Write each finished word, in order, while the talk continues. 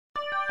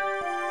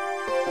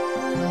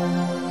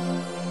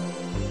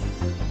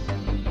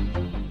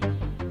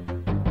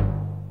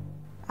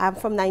I'm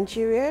from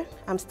Nigeria.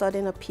 I'm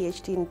studying a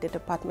PhD in the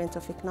Department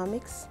of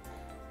Economics.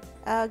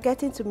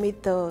 Getting to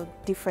meet the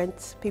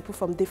different people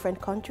from different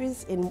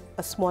countries in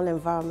a small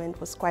environment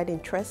was quite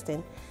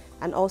interesting,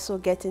 and also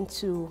getting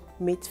to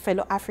meet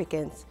fellow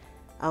Africans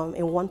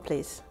in one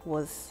place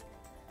was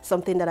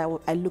something that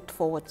I looked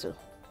forward to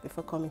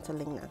before coming to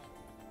Lingnan.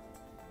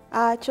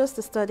 I chose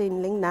to study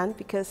in Lingnan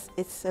because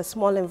it's a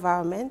small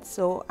environment,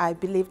 so I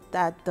believed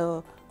that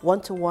the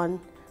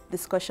one-to-one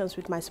discussions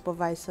with my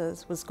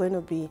supervisors was going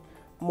to be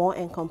more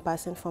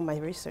encompassing for my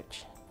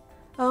research.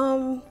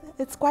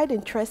 It's quite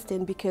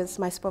interesting because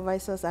my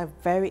supervisors are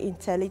very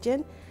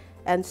intelligent,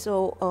 and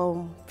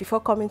so before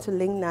coming to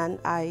Lingnan,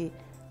 I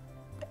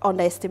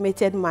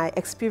underestimated my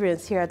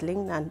experience here at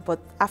Lingnan, but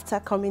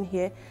after coming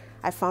here,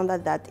 I found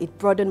out that it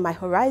broadened my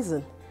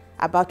horizon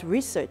about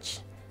research.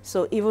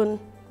 So even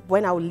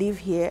when I leave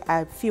here,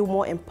 I feel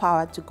more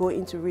empowered to go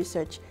into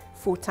research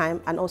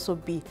full-time and also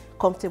be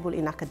comfortable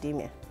in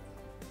academia.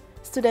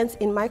 Students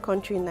in my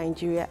country, in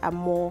Nigeria, are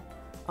more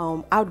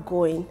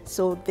outgoing,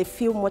 so they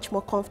feel much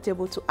more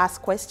comfortable to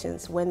ask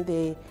questions when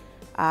they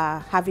are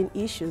having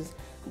issues.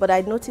 But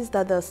I noticed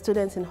that the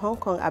students in Hong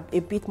Kong are a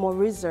bit more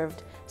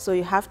reserved, so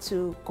you have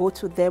to go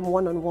to them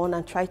one-on-one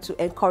and try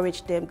to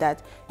encourage them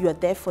that you are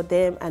there for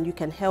them and you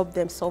can help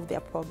them solve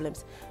their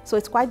problems. So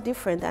it's quite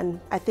different, and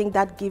I think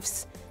that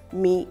gives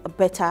me a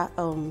better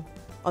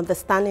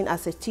understanding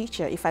as a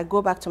teacher. If I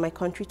go back to my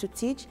country to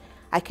teach,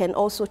 I can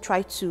also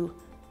try to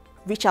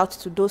reach out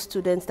to those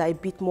students that are a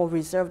bit more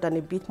reserved and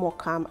a bit more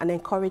calm and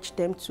encourage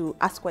them to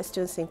ask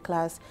questions in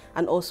class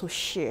and also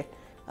share.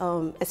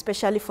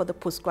 Especially for the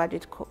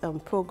postgraduate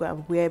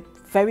program, we're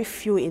very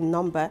few in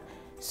number,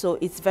 so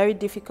it's very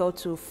difficult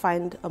to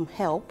find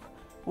help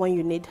when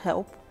you need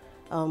help.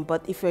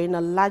 But if you're in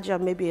a larger,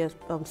 maybe a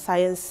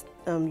science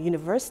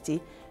university,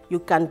 you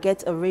can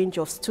get a range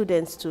of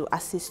students to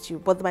assist you.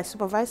 But my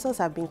supervisors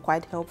have been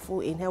quite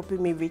helpful in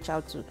helping me reach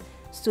out to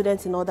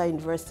students in other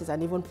universities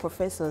and even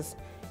professors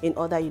in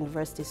other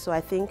universities. So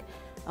I think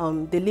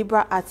the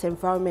liberal arts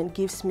environment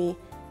gives me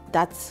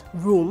that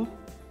room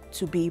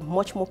to be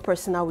much more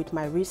personal with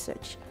my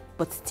research,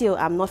 but still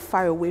I'm not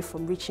far away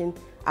from reaching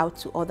out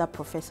to other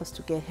professors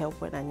to get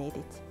help when I need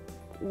it.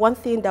 One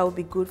thing that would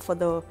be good for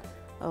the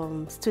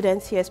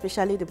students here,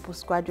 especially the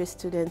postgraduate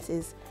students,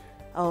 is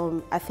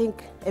I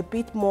think a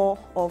bit more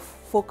of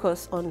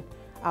focus on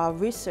our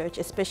research,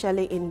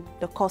 especially in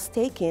the course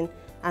taking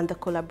and the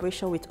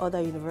collaboration with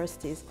other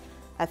universities.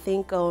 I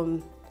think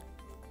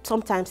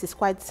sometimes it's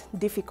quite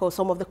difficult.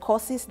 Some of the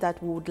courses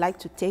that we would like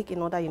to take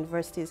in other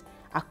universities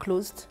are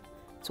closed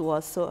to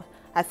us. So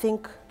I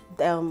think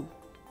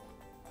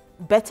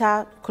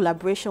better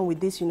collaboration with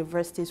these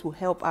universities will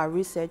help our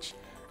research,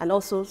 and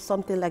also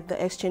something like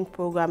the exchange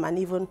program and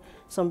even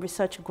some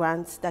research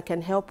grants that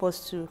can help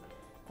us to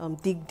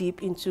dig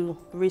deep into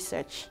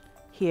research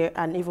here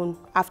and even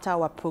after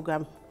our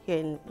program here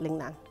in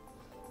Lingnan.